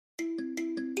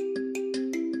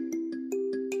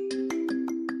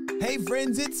Hey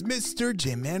friends, it's Mr.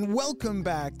 Jim and welcome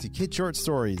back to Kid Short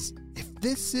Stories. If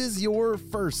this is your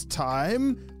first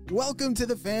time, welcome to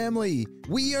the family.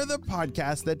 We are the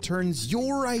podcast that turns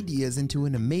your ideas into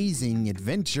an amazing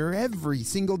adventure every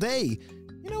single day.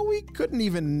 You know, we couldn't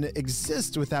even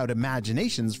exist without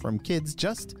imaginations from kids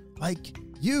just like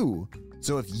you.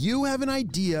 So if you have an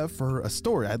idea for a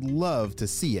story, I'd love to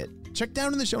see it. Check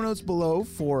down in the show notes below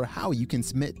for how you can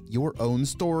submit your own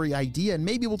story idea, and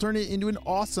maybe we'll turn it into an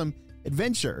awesome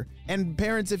adventure. And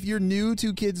parents, if you're new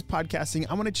to kids podcasting,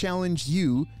 I want to challenge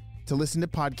you to listen to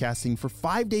podcasting for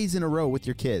 5 days in a row with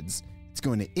your kids. It's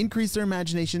going to increase their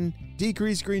imagination,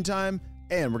 decrease screen time,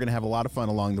 and we're going to have a lot of fun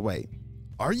along the way.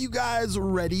 Are you guys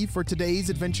ready for today's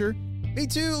adventure? Me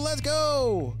too, let's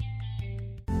go!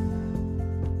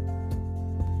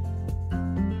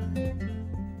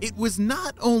 It was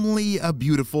not only a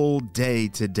beautiful day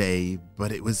today,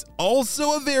 but it was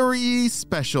also a very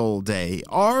special day.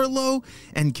 Arlo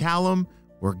and Callum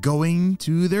were going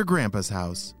to their grandpa's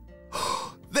house.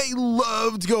 They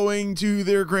loved going to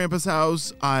their grandpa's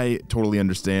house. I totally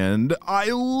understand.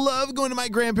 I love going to my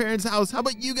grandparents' house. How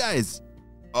about you guys?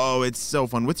 Oh, it's so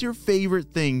fun. What's your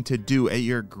favorite thing to do at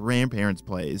your grandparents'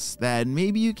 place that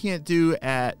maybe you can't do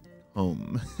at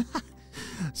home?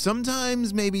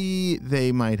 Sometimes maybe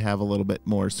they might have a little bit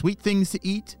more sweet things to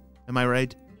eat. Am I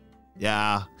right?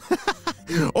 Yeah.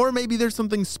 Or maybe there's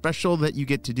something special that you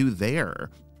get to do there.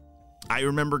 I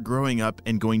remember growing up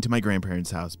and going to my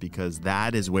grandparents' house because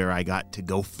that is where I got to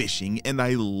go fishing, and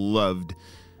I loved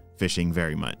fishing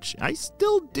very much. I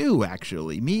still do,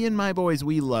 actually. Me and my boys,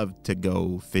 we love to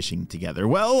go fishing together.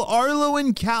 Well, Arlo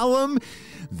and Callum,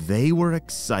 they were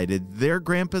excited. Their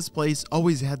grandpa's place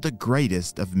always had the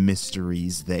greatest of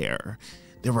mysteries there.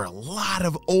 There were a lot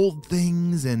of old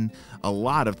things and a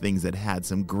lot of things that had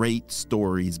some great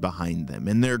stories behind them,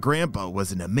 and their grandpa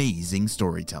was an amazing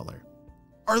storyteller.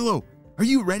 Arlo, are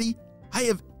you ready? I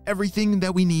have everything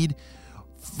that we need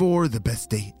for the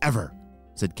best day ever,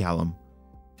 said Callum.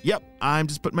 Yep, I'm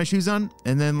just putting my shoes on,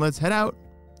 and then let's head out,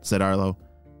 said Arlo.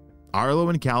 Arlo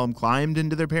and Callum climbed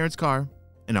into their parents' car,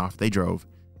 and off they drove.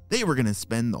 They were going to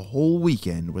spend the whole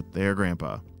weekend with their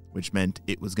grandpa, which meant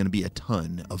it was going to be a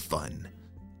ton of fun.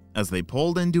 As they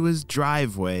pulled into his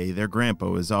driveway, their grandpa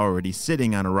was already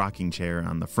sitting on a rocking chair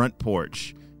on the front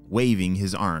porch, waving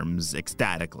his arms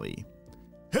ecstatically.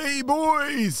 Hey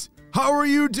boys, how are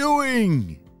you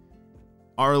doing?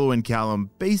 Arlo and Callum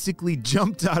basically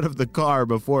jumped out of the car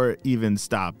before it even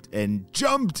stopped and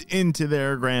jumped into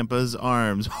their grandpa's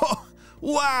arms. Oh,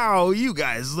 wow, you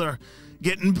guys are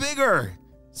getting bigger,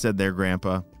 said their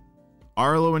grandpa.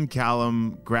 Arlo and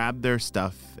Callum grabbed their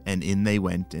stuff and in they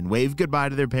went and waved goodbye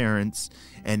to their parents,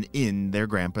 and in their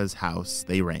grandpa's house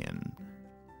they ran.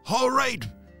 All right,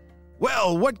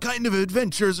 well, what kind of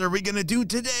adventures are we going to do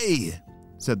today?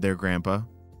 Said their grandpa.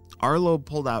 Arlo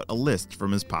pulled out a list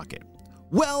from his pocket.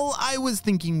 Well, I was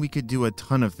thinking we could do a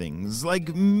ton of things,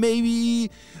 like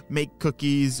maybe make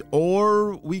cookies,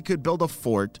 or we could build a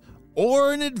fort,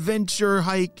 or an adventure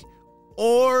hike,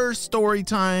 or story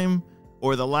time,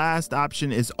 or the last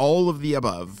option is all of the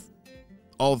above.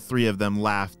 All three of them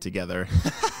laughed together.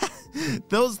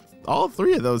 All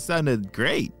three of those sounded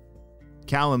great.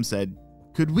 Callum said,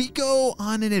 could we go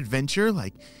on an adventure?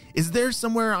 Like, is there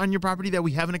somewhere on your property that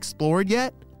we haven't explored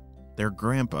yet? Their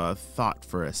grandpa thought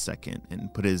for a second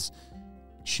and put his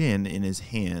chin in his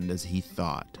hand as he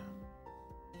thought.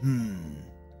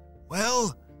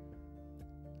 Well,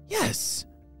 yes.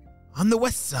 On the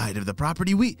west side of the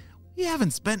property, we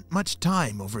haven't spent much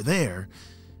time over there.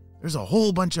 There's a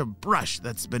whole bunch of brush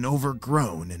that's been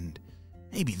overgrown, and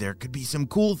maybe there could be some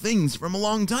cool things from a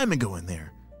long time ago in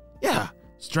there. Yeah,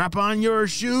 strap on your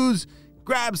shoes,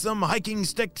 grab some hiking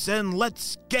sticks, and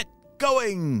let's get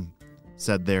going,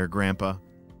 said their grandpa.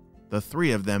 The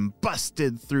three of them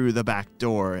busted through the back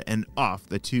door, and off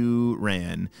the two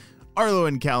ran. Arlo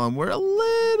and Callum were a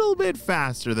little bit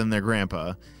faster than their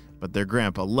grandpa, but their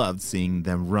grandpa loved seeing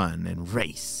them run and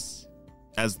race.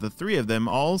 As the three of them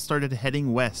all started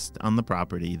heading west on the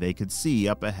property, they could see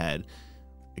up ahead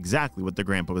exactly what their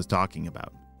grandpa was talking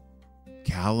about.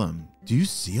 Callum, do you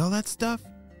see all that stuff?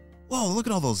 Whoa, look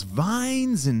at all those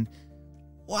vines, and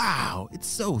wow, it's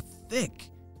so thick,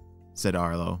 said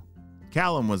Arlo.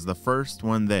 Callum was the first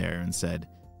one there and said,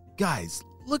 guys,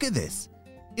 look at this.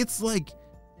 It's like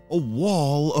a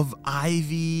wall of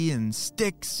ivy and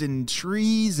sticks and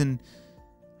trees, and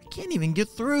I can't even get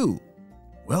through.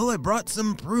 Well, I brought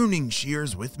some pruning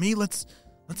shears with me. Let's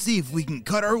see if we can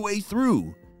cut our way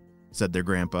through, said their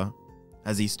grandpa.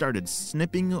 As he started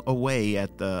snipping away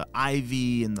at the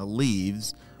ivy and the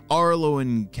leaves, Arlo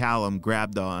and Callum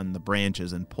grabbed on the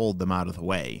branches and pulled them out of the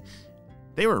way.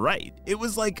 They were right. It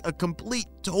was like a complete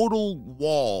total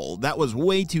wall that was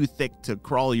way too thick to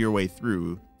crawl your way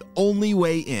through. The only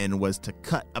way in was to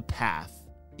cut a path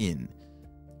in.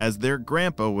 As their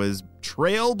grandpa was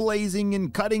trailblazing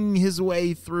and cutting his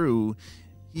way through,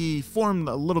 he formed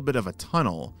a little bit of a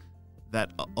tunnel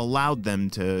that allowed them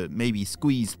to maybe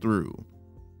squeeze through.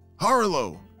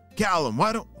 Arlo, Callum,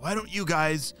 why don't you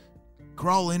guys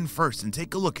crawl in first and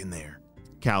take a look in there?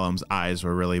 Callum's eyes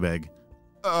were really big.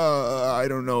 I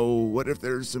don't know. What if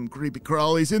there's some creepy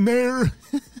crawlies in there?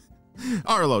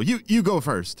 Arlo, you go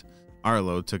first.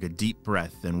 Arlo took a deep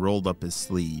breath and rolled up his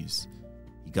sleeves.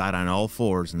 He got on all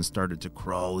fours and started to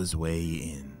crawl his way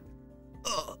in.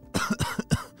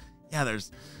 Yeah, there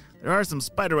are some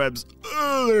spiderwebs.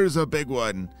 There's a big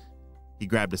one. He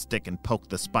grabbed a stick and poked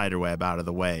the spiderweb out of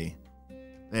the way.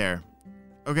 There.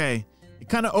 Okay, it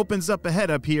kind of opens up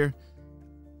ahead up here.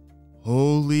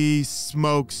 Holy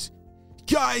smokes.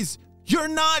 Guys, you're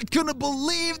not gonna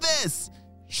believe this,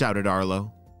 shouted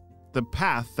Arlo. The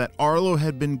path that Arlo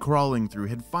had been crawling through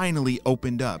had finally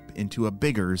opened up into a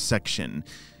bigger section.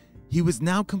 He was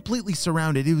now completely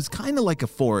surrounded. It was kind of like a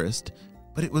forest,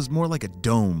 but it was more like a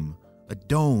dome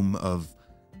of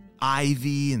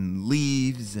ivy and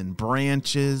leaves and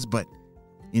branches, but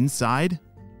inside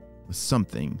was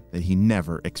something that he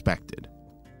never expected.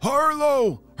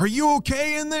 Arlo, are you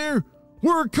okay in there?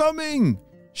 We're coming,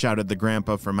 shouted the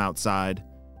grandpa from outside.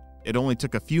 It only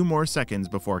took a few more seconds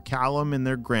before Callum and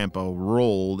their grandpa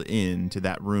rolled into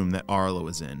that room that Arlo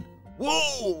was in.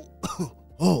 Whoa!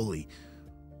 Oh,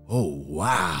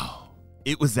 wow.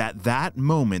 It was at that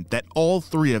moment that all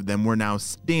three of them were now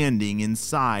standing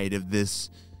inside of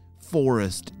this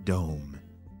forest dome.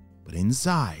 But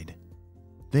inside,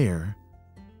 there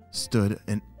stood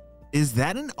an... Is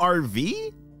that an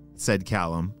RV? Said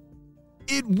Callum.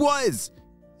 It was!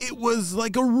 It was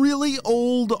like a really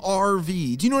old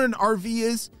RV. Do you know what an RV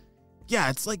is?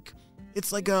 Yeah, it's like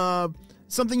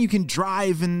something you can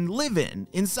drive and live in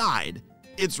inside.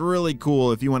 It's really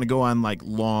cool if you want to go on like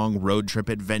long road trip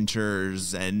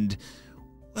adventures. And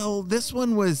well, this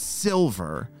one was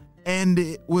silver and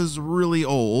it was really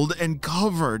old and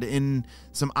covered in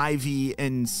some ivy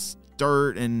and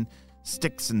dirt and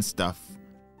sticks and stuff.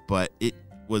 But it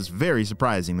was very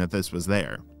surprising that this was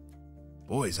there.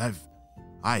 Boys,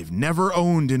 I've never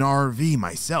owned an RV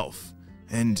myself,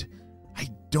 and I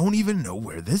don't even know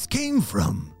where this came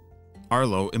from.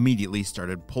 Arlo immediately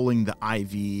started pulling the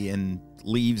ivy and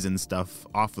leaves and stuff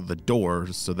off of the door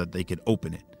so that they could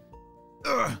open it.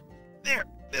 There,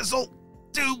 this'll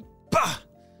do. Bah!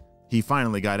 He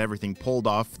finally got everything pulled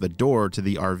off the door to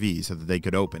the RV so that they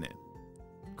could open it.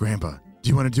 Grandpa, do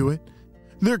you want to do it?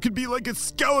 There could be like a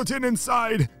skeleton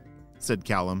inside, said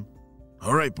Callum.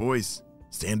 All right, boys,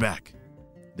 stand back.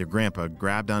 Their grandpa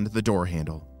grabbed onto the door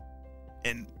handle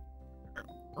and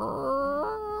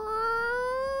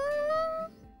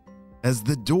as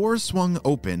the door swung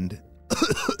open,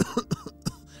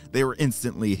 they were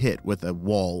instantly hit with a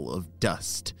wall of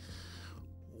dust.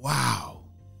 Wow,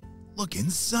 look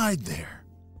inside there,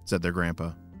 said their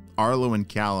grandpa. Arlo and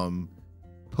Callum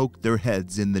poked their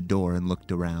heads in the door and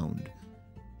looked around.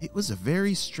 It was a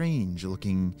very strange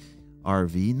looking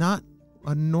RV, not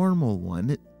a normal one.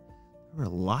 There were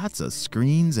lots of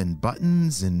screens and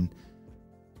buttons,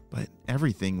 but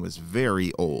everything was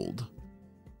very old.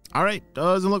 All right,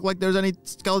 doesn't look like there's any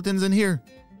skeletons in here.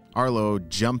 Arlo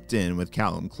jumped in with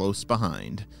Callum close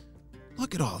behind.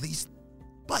 Look at all these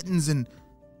buttons and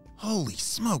holy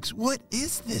smokes, what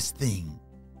is this thing?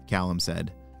 Callum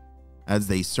said. As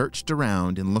they searched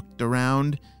around and looked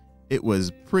around, it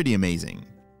was pretty amazing.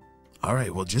 All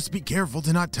right, well, just be careful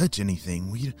to not touch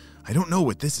anything. I don't know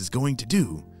what this is going to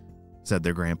do, said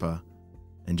their grandpa.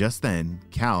 And just then,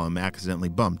 Callum accidentally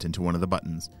bumped into one of the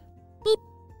buttons. Boop,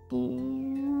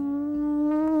 boop.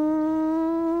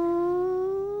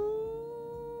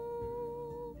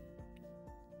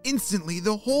 Instantly,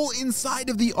 the whole inside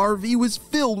of the RV was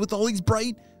filled with all these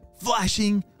bright,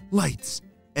 flashing lights.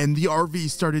 And the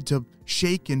RV started to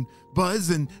shake and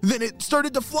buzz, and then it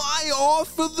started to fly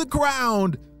off of the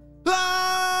ground.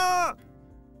 Ah!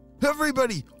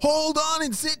 Everybody, hold on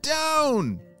and sit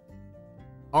down.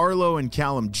 Arlo and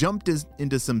Callum jumped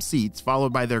into some seats,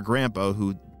 followed by their grandpa,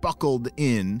 who buckled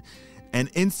in, and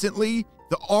instantly,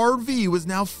 the RV was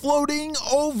now floating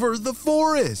over the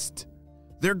forest.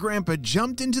 Their grandpa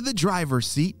jumped into the driver's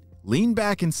seat, leaned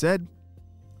back, and said,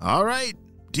 "All right,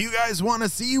 do you guys want to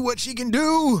see what she can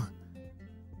do?"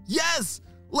 "Yes,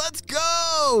 let's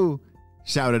go!"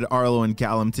 shouted Arlo and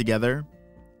Callum together.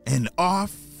 And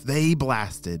off they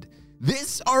blasted.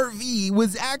 This RV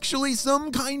was actually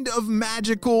some kind of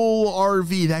magical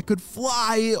RV that could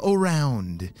fly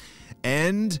around.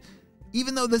 And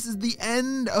even though this is the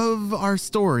end of our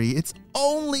story, it's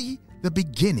only the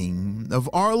beginning of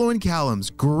Arlo and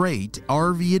Callum's great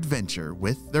RV adventure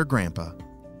with their grandpa.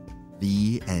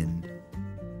 The end.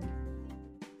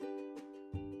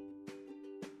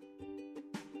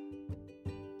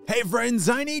 Hey friends,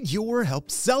 I need your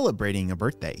help celebrating a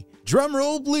birthday. Drum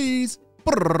roll, please.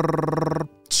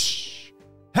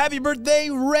 Happy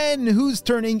birthday, Ren, who's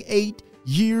turning 8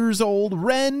 years old.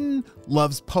 Ren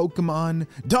loves Pokemon,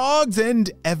 dogs,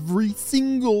 and every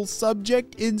single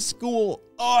subject in school.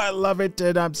 Oh, I love it,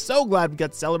 and I'm so glad we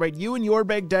got to celebrate you and your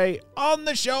big day on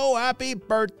the show. Happy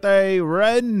birthday,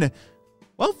 Ren.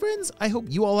 Well, friends, I hope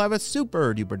you all have a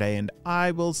super duper day, and I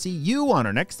will see you on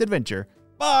our next adventure.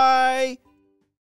 Bye!